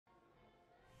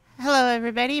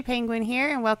everybody, Penguin here,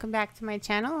 and welcome back to my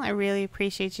channel. I really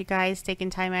appreciate you guys taking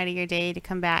time out of your day to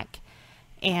come back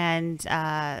and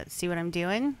see what I'm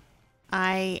doing.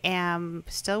 I am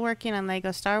still working on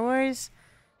Lego Star Wars,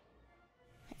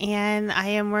 and I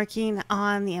am working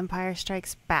on The Empire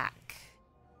Strikes Back.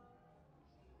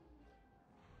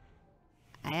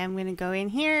 I am going to go in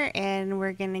here and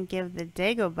we're going to give the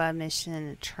Dagobah mission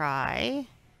a try,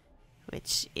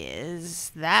 which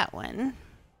is that one.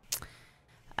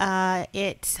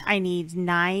 I need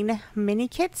 9 mini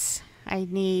kits. I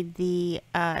need the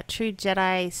True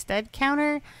Jedi stud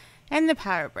counter and the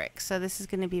power brick. So this is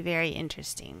going to be very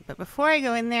interesting. But before I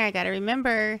go in there, I got to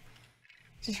remember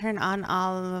to turn on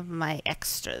all of my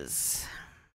extras.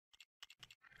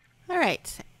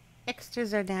 Alright,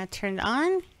 extras are now turned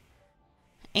on.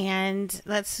 And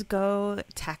let's go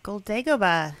tackle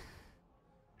Dagobah.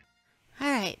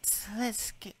 Alright,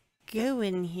 let's go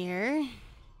in here.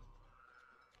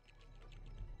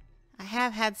 I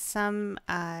have had some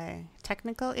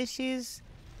technical issues.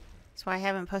 That's why I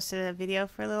haven't posted a video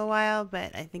for a little while,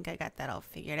 but I think I got that all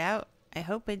figured out. I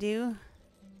hope I do.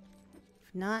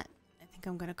 If not, I think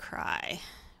I'm gonna cry.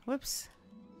 Whoops.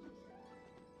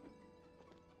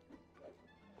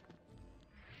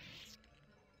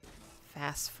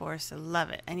 Fast force, I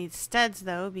love it. I need studs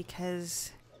though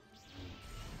because...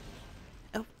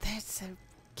 Oh, there's a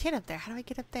kid up there. How do I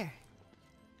get up there?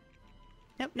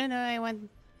 Nope, no, I want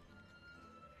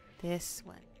this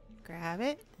one. Grab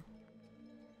it.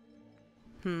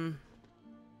 Should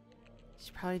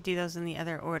probably do those in the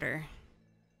other order.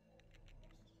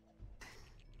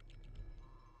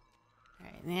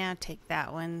 Alright, now take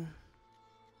that one.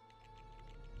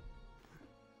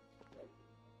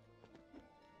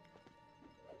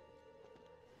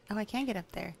 Oh, I can get up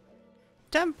there.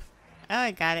 Jump! Oh,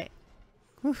 I got it.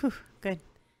 Woohoo, good.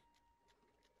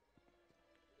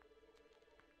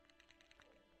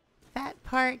 That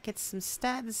part gets some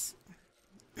studs.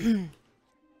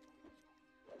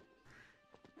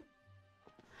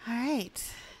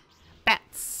 Alright.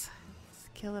 Bats. Let's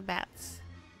kill the bats.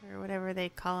 Or whatever they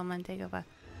call them on Dagobah.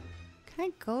 Can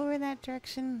I go over that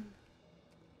direction?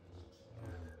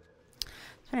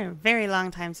 It's been a very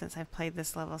long time since I've played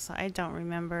this level, so I don't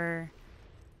remember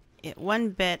it one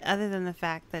bit, other than the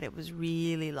fact that it was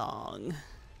really long.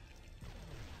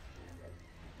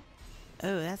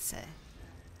 Oh, that's a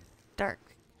dark.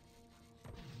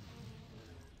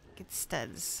 Get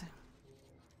studs.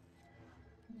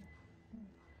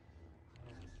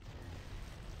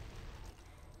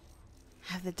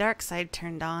 Have the dark side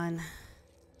turned on.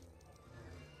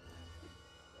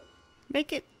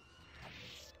 Make it.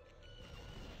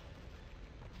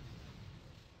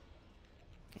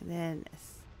 And then I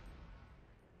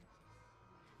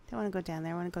don't want to go down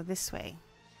there. I want to go this way.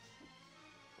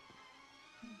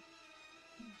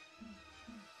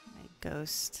 My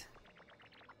ghost.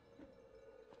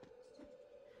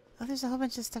 Oh, there's a whole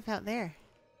bunch of stuff out there.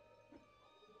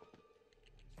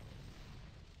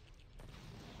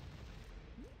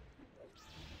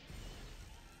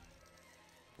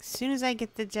 As soon as I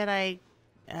get the Jedi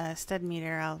stud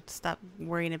meter, I'll stop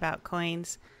worrying about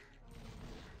coins.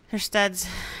 Or studs.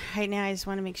 Right now I just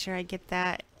want to make sure I get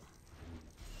that.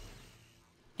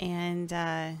 And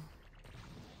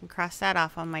cross that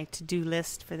off on my to-do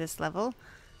list for this level.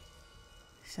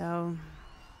 So,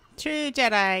 True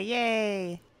Jedi,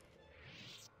 yay!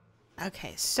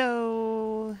 Okay,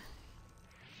 so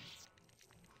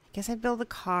I guess I build a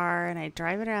car and I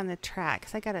drive it around the track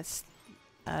because I got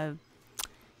a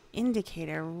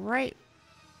indicator right.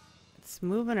 It's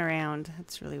moving around.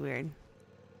 That's really weird.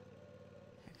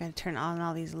 I gotta turn on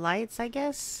all these lights, I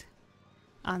guess,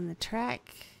 on the track.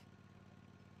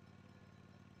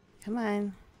 Come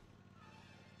on.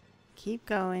 Keep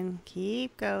going.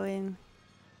 Keep going.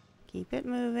 Keep it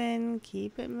moving.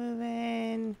 Keep it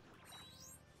moving.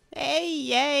 Hey,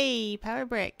 yay! Power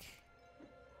brick.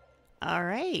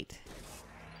 Alright.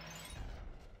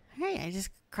 Alright, I just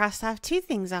crossed off 2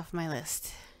 things off my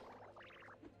list.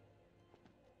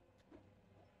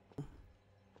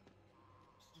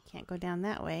 Can't go down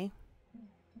that way.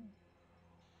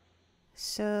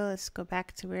 So let's go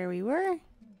back to where we were.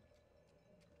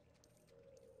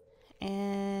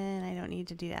 And I don't need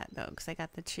to do that though, because I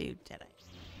got the True Jedi.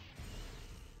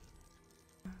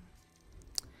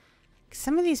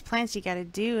 Some of these plants you gotta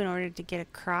do in order to get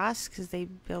across, because they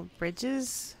build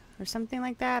bridges or something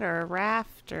like that, or a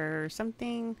raft or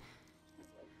something.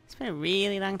 It's been a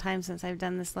really long time since I've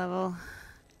done this level.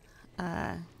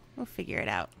 We'll figure it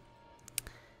out.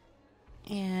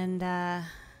 And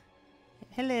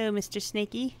hello, Mr.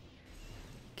 Snakey. You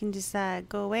can just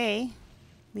go away.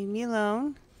 Leave me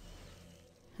alone.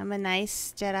 I'm a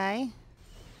nice Jedi.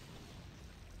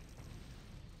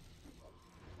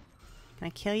 Can I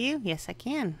kill you? Yes, I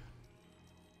can.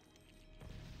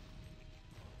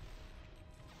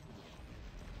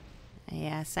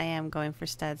 Yes, I am going for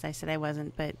studs. I said I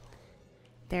wasn't, but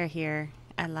they're here.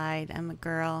 I lied. I'm a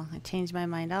girl. I change my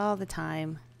mind all the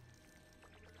time.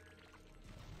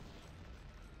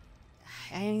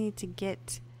 I need to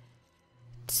get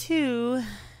to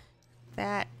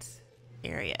that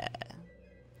area.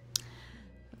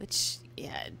 Which,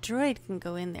 yeah, droid can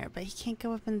go in there, but he can't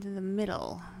go up into the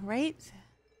middle, right?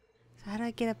 So how do I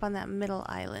get up on that middle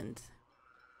island?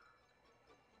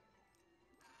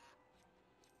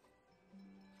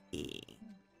 If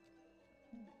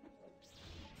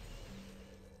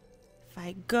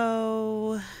I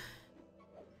go...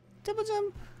 double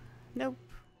jump? Nope.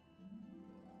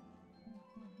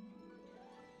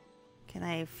 Can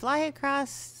I fly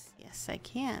across? Yes, I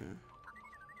can.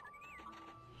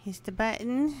 Here's the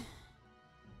button.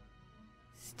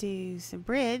 Let's do the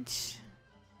bridge.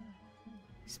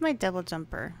 This is my double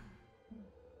jumper.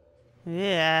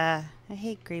 Yeah, I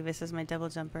hate Grievous as my double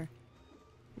jumper.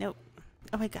 Nope.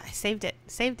 Oh my god, I saved it.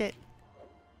 Saved it.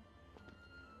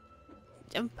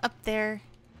 Jump up there.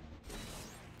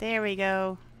 There we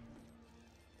go.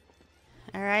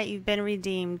 Alright, you've been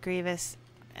redeemed, Grievous.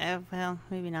 Well,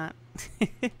 maybe not.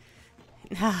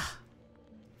 Ah,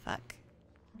 fuck.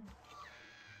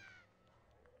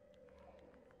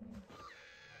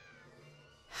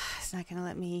 It's not gonna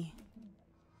let me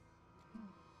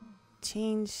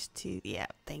change to... yeah,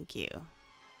 thank you.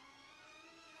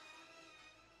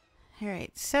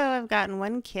 Alright, so I've gotten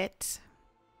one kit,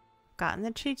 gotten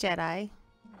the Tree Jedi,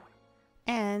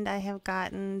 and I have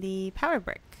gotten the power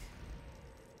brick.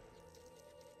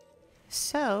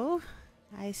 So,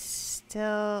 I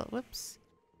still... whoops.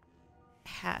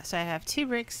 So I have 2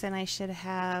 bricks and I should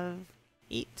have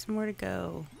 8 more to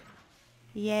go.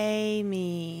 Yay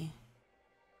me.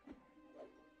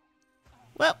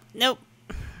 Well, nope.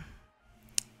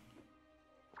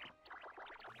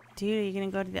 Dude, are you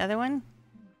gonna go to the other one?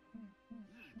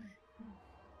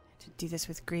 To do this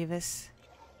with Grievous.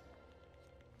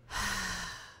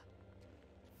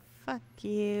 Fuck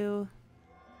you.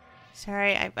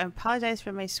 Sorry, I apologize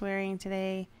for my swearing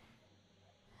today.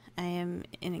 I am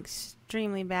in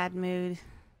extremely bad mood.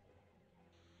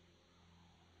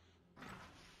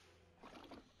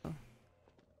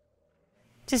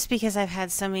 Just because I've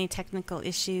had so many technical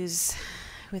issues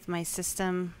with my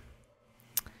system.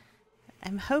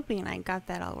 I'm hoping I got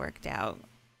that all worked out.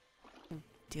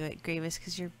 Do it, Grievous,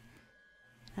 because you're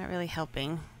not really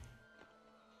helping.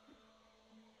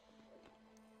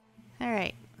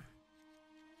 Alright.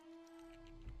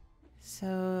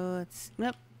 So let's...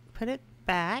 nope. Put it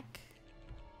back.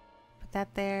 Put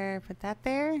that there. Put that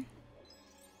there.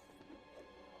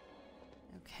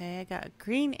 Okay, I got a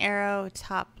green arrow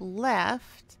top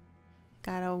left.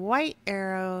 Got a white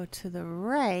arrow to the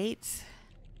right.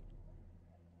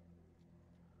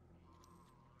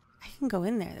 I can go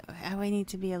in there though. Oh, I need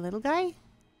to be a little guy?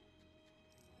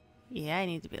 Yeah, I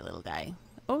need to be a little guy.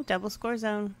 Oh, double score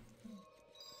zone.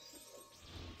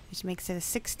 Which makes it a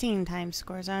 16 times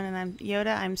score zone. And I'm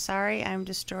Yoda, I'm sorry, I'm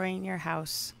destroying your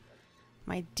house.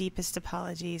 My deepest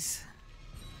apologies.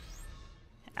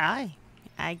 I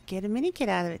get a mini kit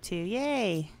out of it too.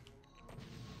 Yay!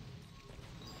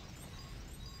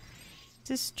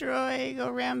 Destroy, go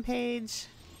rampage.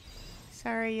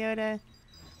 Sorry, Yoda.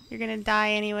 You're gonna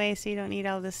die anyway, so you don't need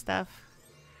all this stuff.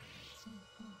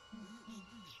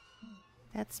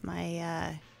 That's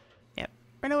my, yep.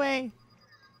 Run away!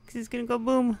 Because it's gonna go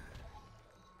boom.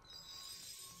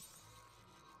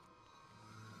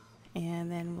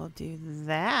 And then we'll do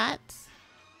that.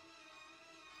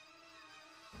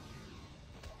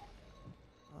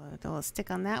 We'll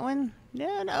stick on that one.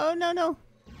 No, no, no, no.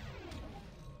 Oh,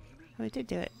 we did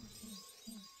do it.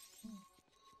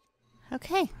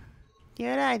 Okay.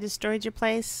 Yoda, I destroyed your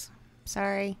place.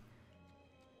 Sorry.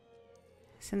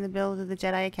 Send the bill to the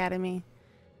Jedi Academy.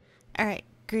 Alright,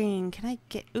 green. Can I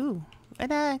get... ooh.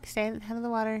 Stay out of the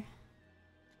water.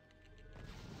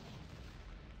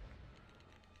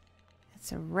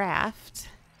 That's a raft.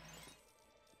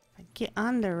 If I get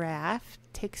on the raft,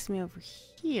 it takes me over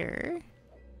here.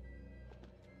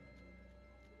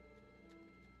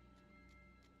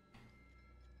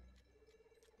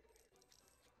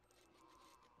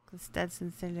 The studs,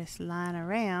 since they're just lying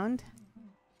around.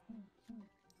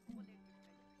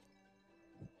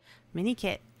 Mini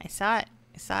kit. I saw it.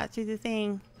 I saw it through the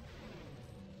thing.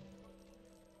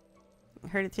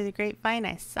 Heard it through the grapevine.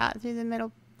 I saw it through the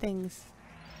middle things.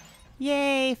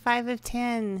 Yay! 5 of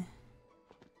 10.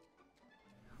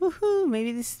 Woohoo!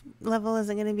 Maybe this level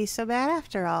isn't going to be so bad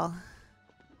after all.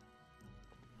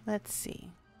 Let's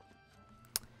see.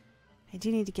 I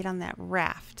do need to get on that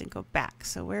raft and go back.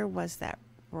 So where was that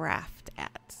raft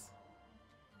at?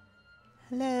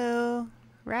 Hello?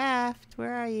 Raft,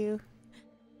 where are you?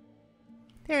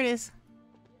 There it is.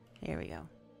 There we go.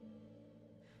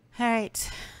 Alright.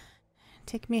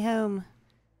 Take me home.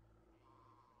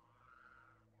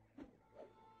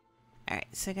 Alright,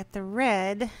 so I got the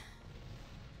red,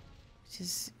 which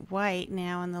is white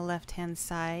now on the left-hand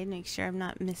side. Make sure I'm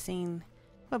not missing...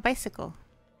 Oh, a bicycle.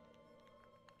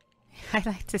 I'd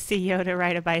like to see Yoda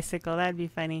ride a bicycle. That'd be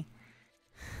funny.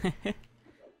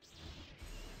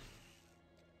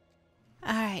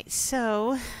 Alright,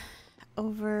 so...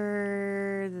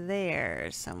 over there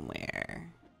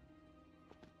somewhere.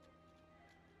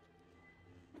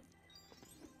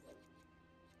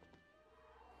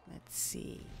 Let's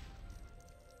see.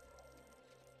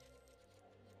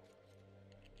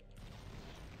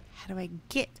 How do I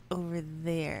get over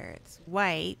there? It's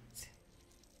white.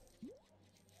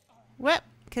 What?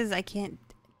 Because I can't...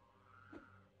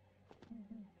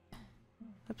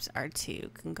 Oops,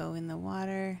 R2 can go in the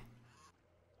water.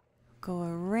 Go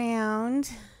around.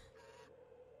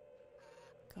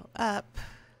 Go up.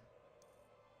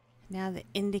 Now the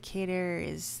indicator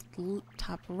is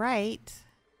top right.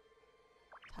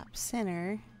 Top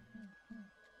center.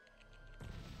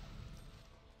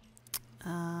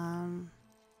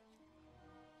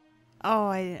 Oh,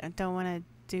 I don't want to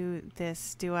do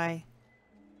this, do I?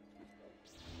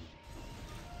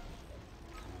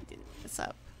 Didn't mess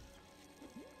up.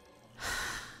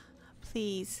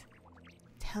 Please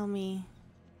tell me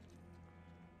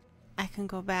I can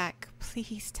go back.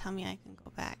 Please tell me I can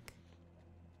go back.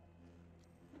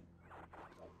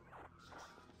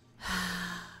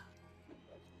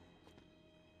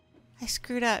 I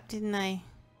screwed up, didn't I?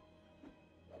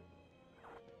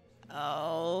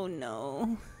 Oh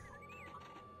no.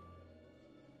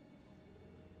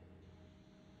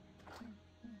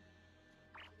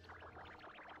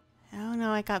 Oh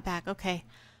no, I got back. Okay.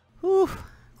 Whew.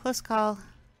 Close call.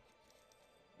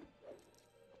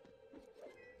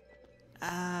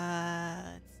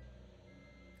 Let's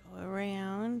go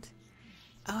around.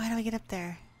 Oh, how do I get up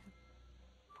there?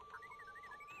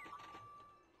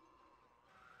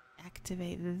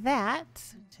 Activate that,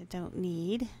 which I don't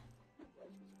need.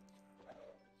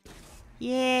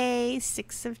 Yay,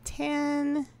 6 of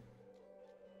 10.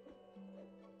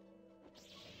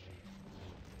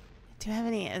 Do I have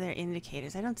any other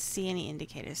indicators? I don't see any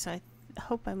indicators, so I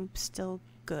hope I'm still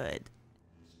good.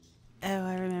 Oh,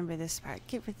 I remember this part.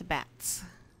 Get rid of the bats.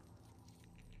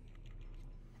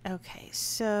 Okay,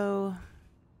 so...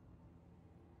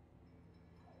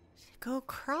 should I go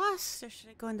across or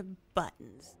should I go into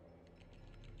buttons?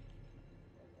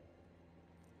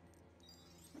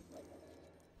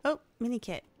 Oh, mini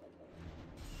kit.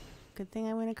 Good thing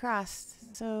I went across.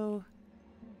 So...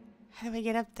 how do I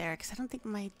get up there? Because I don't think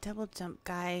my double jump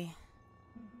guy...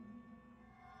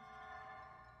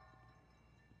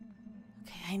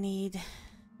 Okay, I need...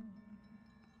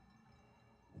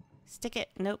 stick it.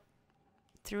 Nope.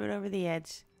 Threw it over the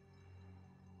edge.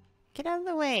 Get out of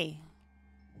the way.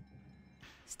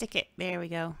 Stick it. There we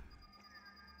go.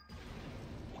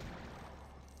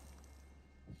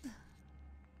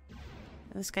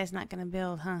 This guy's not gonna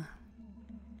build, huh?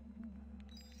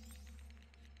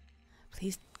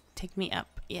 Please take me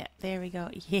up. Yeah, there we go.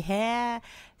 Yeah!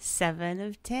 7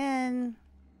 of 10.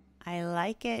 I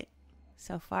like it.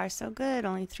 So far, so good.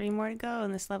 Only 3 more to go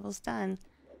and this level's done.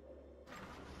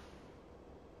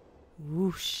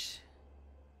 Whoosh.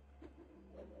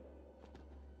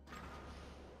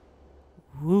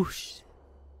 Whoosh.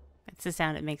 That's the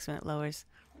sound it makes when it lowers.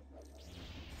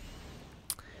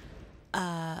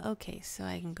 Okay, so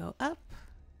I can go up.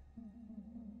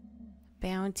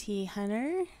 Bounty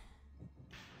hunter.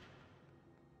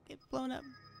 Get blown up.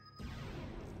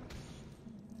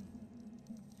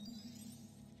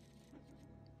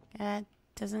 That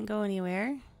doesn't go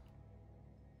anywhere.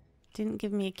 Didn't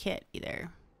give me a kit either.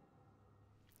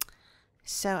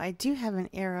 So I do have an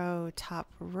arrow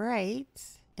top right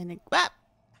and a... whoop!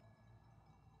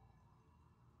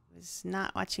 I was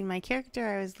not watching my character,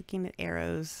 I was looking at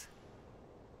arrows.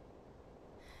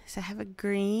 So I have a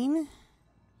green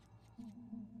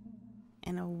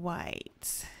and a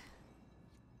white.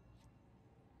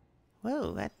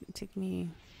 Whoa, that took me...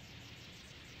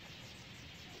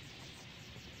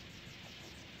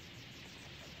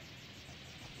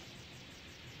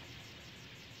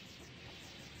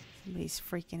 somebody's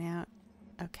freaking out.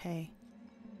 Okay.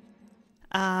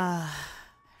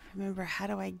 Remember, how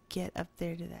do I get up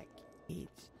there to that gauge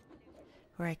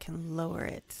where I can lower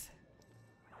it?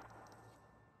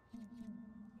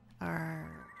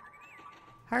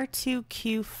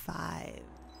 R2Q5.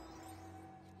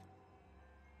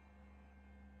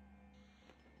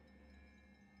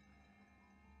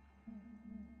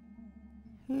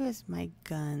 Who is my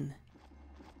gun?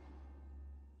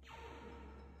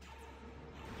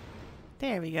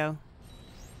 There we go.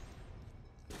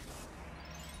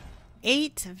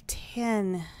 8 of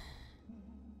 10.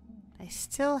 I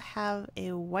still have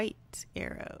a white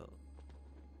arrow.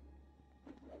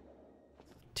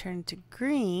 Turn to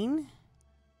green.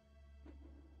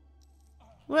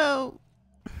 Whoa!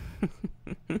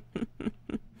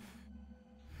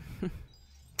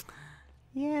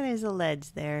 Yeah, there's a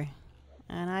ledge there.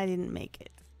 And I didn't make it.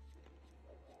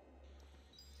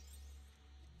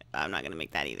 I'm not going to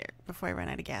make that either before I run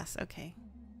out of gas. Okay.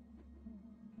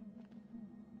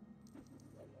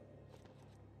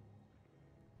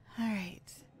 Alright.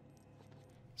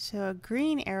 So a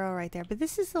green arrow right there. But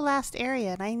this is the last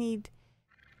area and I need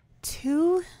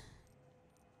 2?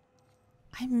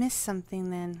 I missed something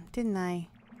then, didn't I?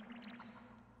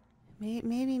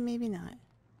 Maybe, maybe not.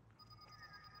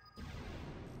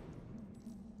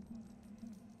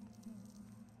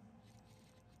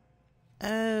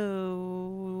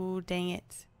 Oh, dang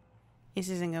it. This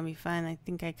isn't gonna be fun. I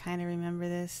think I kind of remember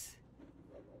this.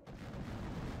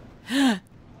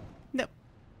 Nope.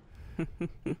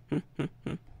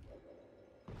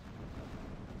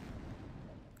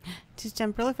 Just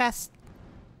jump really fast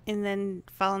and then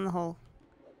fall in the hole.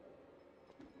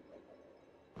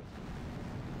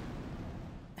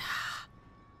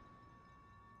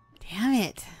 Damn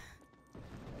it.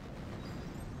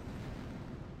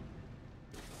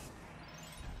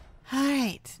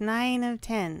 Alright, 9 of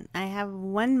 10. I have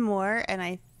one more and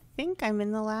I think I'm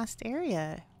in the last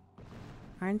area.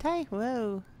 Aren't I?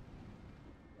 Whoa.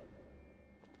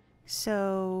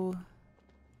 So,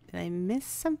 did I miss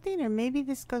something? Or maybe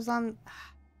this goes on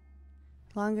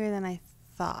longer than I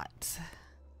thought.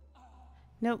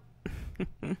 Nope.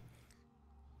 I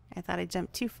thought I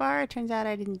jumped too far. It turns out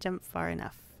I didn't jump far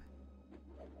enough.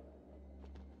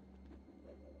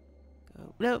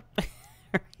 Go. Nope.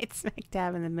 Right smack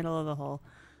dab in the middle of the hole.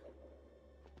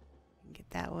 Get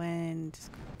that one. Just,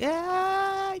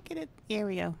 yeah, get it. Here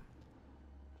we go.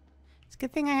 It's a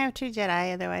good thing I have 2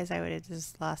 Jedi, otherwise I would have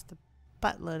just lost a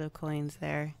buttload of coins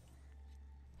there.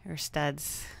 Or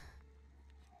studs.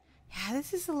 Yeah,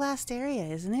 this is the last area,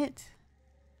 isn't it?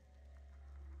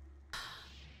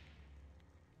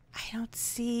 I don't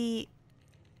see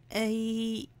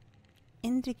a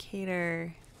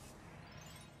indicator.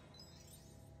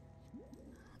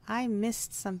 I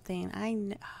missed something.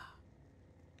 Let's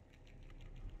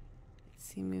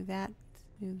see, move that,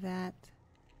 move that.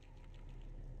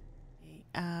 Okay,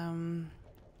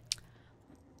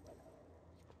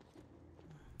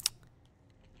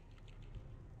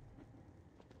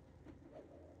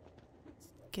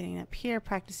 getting up here,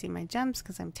 practicing my jumps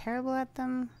because I'm terrible at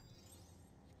them.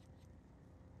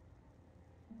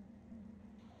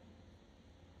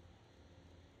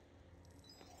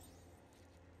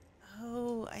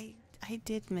 Oh, I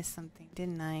did miss something,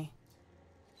 didn't I?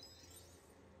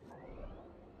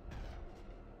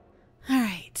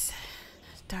 Alright.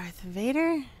 Darth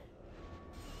Vader.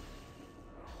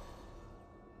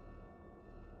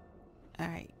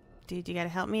 Alright. Dude, you gotta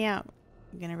help me out.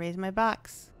 I'm gonna raise my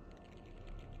box.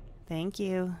 Thank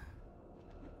you.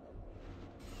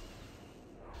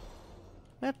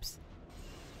 Whoops.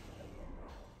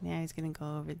 Now he's gonna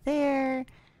go over there.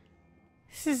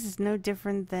 This is no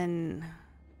different than...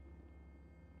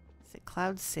 Is it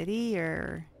Cloud City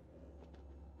or...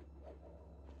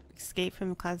 Escape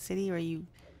from Cloud City, where you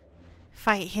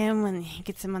fight him when he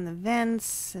gets him on the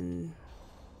vents, and...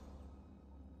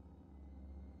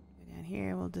 Go down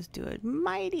here, we'll just do a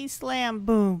mighty slam,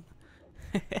 boom!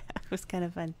 It was kind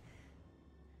of fun.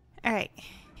 Alright,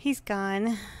 he's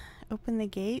gone. Open the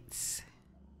gates.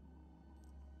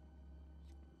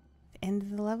 End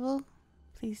of the level?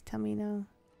 Please tell me no.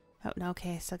 Oh, no,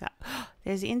 okay, I still got...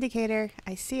 There's the indicator.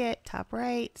 I see it. Top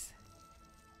right.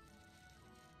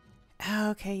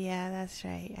 Okay, yeah, that's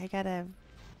right. I gotta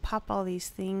pop all these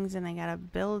things and I gotta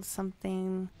build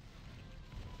something.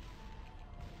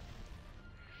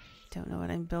 Don't know what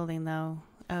I'm building, though.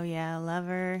 Oh, yeah, a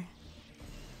lever.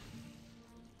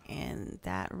 And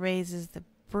that raises the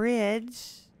bridge.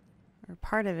 Or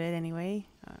part of it, anyway.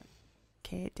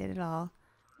 Okay, it did it all.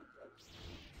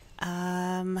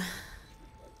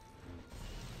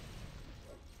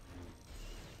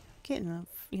 Getting,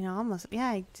 you know, almost, yeah,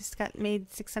 I just got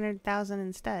made 600,000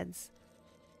 in studs.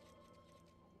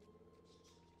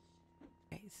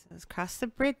 Okay, so let's cross the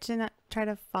bridge and not try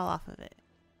to fall off of it.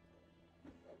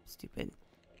 Stupid.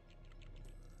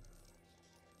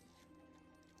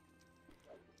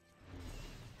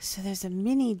 So there's a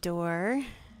mini door.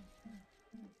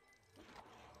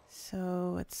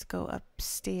 So let's go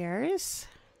upstairs.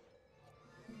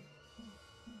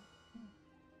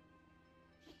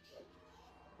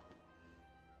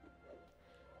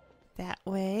 That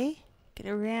way. Get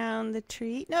around the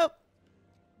tree. Nope.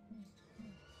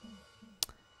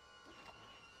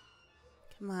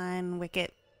 Come on,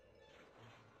 Wicket.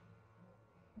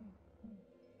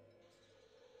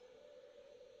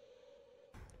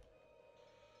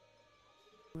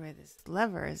 Where this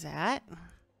lever is at.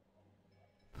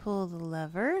 Pull the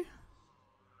lever.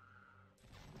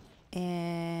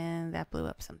 And that blew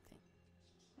up something.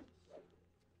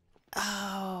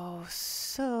 Oh,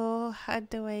 so how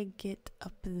do I get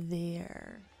up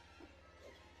there?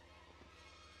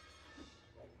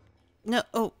 No,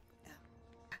 oh.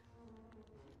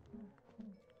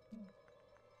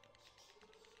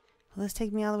 Will this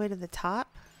take me all the way to the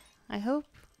top? I hope.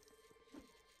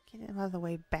 Get it all the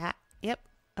way back. Yep.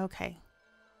 Okay.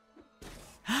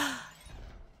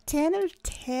 10 of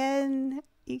 10.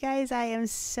 You guys, I am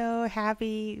so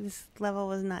happy. This level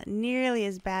was not nearly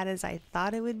as bad as I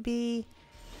thought it would be.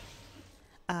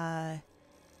 It's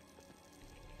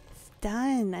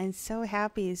done. I'm so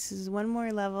happy. This is one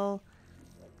more level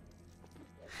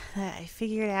that I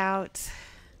figured out.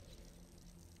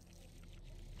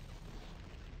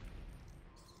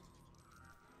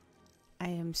 I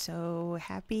am so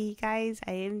happy, guys.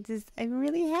 I'm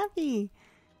really happy.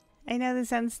 I know this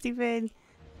sounds stupid.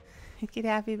 I get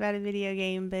happy about a video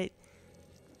game, but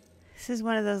this is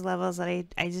one of those levels that I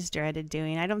just dreaded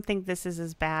doing. I don't think this is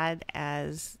as bad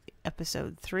as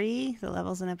episode 3, the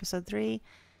levels in episode 3,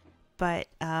 but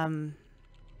do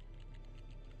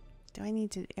I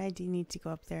need to, I do need to go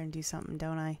up there and do something,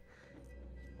 don't I?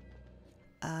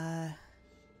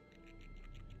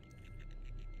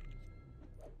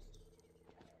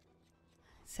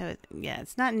 So yeah,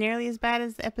 it's not nearly as bad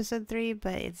as episode 3,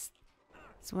 but it's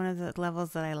one of the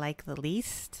levels that I like the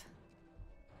least.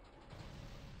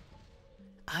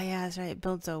 Oh yeah, that's right. It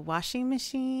builds a washing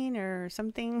machine or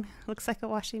something. Looks like a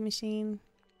washing machine.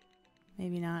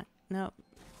 Maybe not. Nope.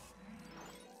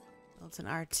 Builds an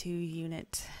R2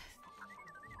 unit.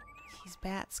 These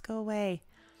bats, go away.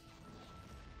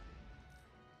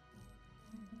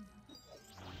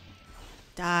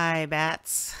 Die,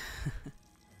 bats.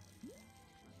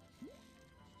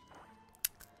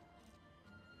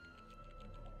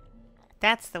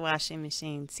 That's the washing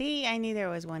machine. See, I knew there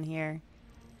was one here.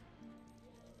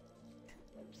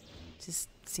 Just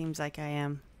seems like I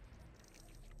am.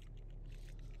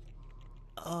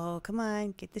 Oh, come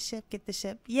on. Get the ship, get the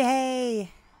ship.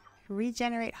 Yay!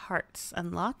 Regenerate hearts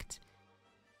unlocked.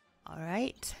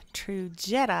 Alright. True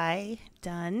Jedi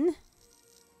done.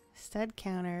 Stud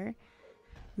counter.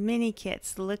 Mini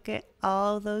kits. Look at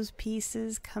all those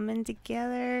pieces coming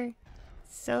together.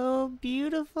 So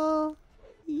beautiful.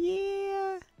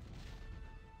 Yeah.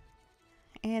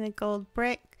 And a gold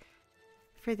brick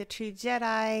for the True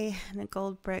Jedi, and a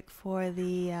gold brick for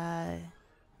the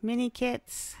mini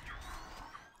kits.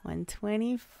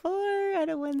 124 out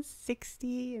of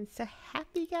 160. I'm so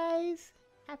happy, guys.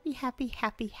 Happy, happy,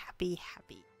 happy, happy,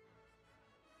 happy.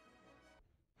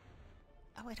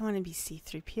 Oh, I don't want to be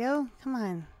C-3PO. Come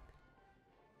on.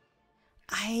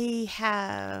 I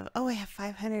have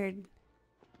 500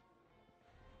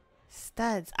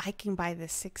 studs. I can buy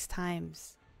this 6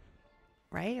 times.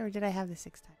 Right? Or did I have this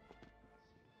 6 times?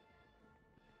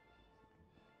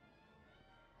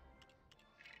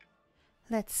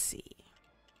 Let's see.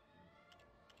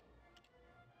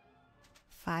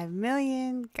 5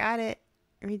 million. Got it.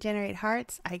 Regenerate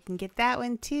hearts. I can get that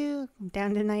one too. I'm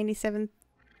down to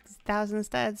 97,000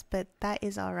 studs, but that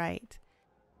is alright.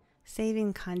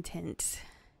 Saving content.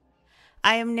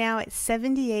 I am now at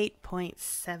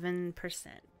 78.7%.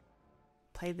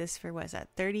 Played this for, what's that,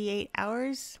 38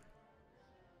 hours?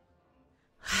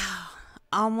 Wow.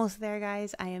 Almost there,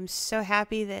 guys. I am so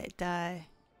happy that I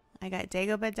got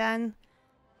Dagobah done.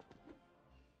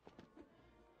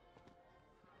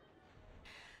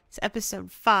 It's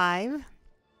episode 5.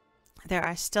 There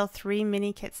are still 3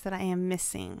 mini kits that I am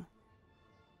missing.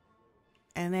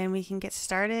 And then we can get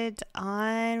started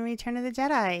on Return of the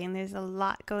Jedi. And there's a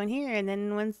lot going here. And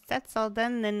then once that's all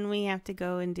done, then we have to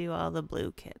go and do all the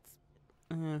blue kits.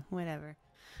 Whatever.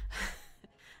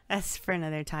 That's for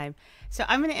another time. So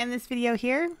I'm going to end this video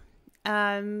here.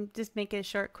 Just make it a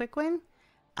short, quick one.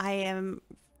 I am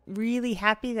really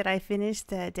happy that I finished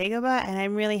Dagobah, and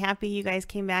I'm really happy you guys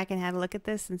came back and had a look at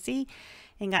this and see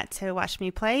and got to watch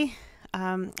me play.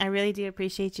 I really do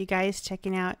appreciate you guys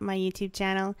checking out my YouTube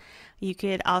channel. You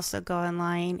could also go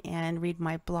online and read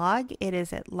my blog. It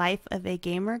is at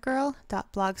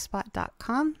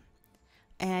lifeofagamergirl.blogspot.com.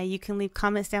 You can leave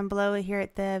comments down below here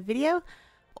at the video,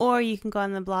 or you can go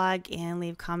on the blog and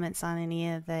leave comments on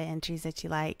any of the entries that you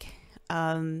like.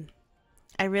 I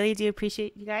really do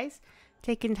appreciate you guys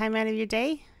taking time out of your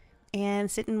day and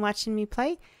sitting watching me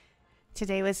play.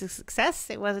 Today was a success.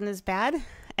 It wasn't as bad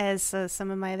as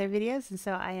some of my other videos, and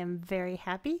so I am very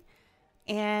happy.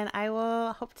 And I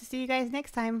will hope to see you guys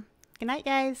next time. Good night,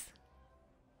 guys.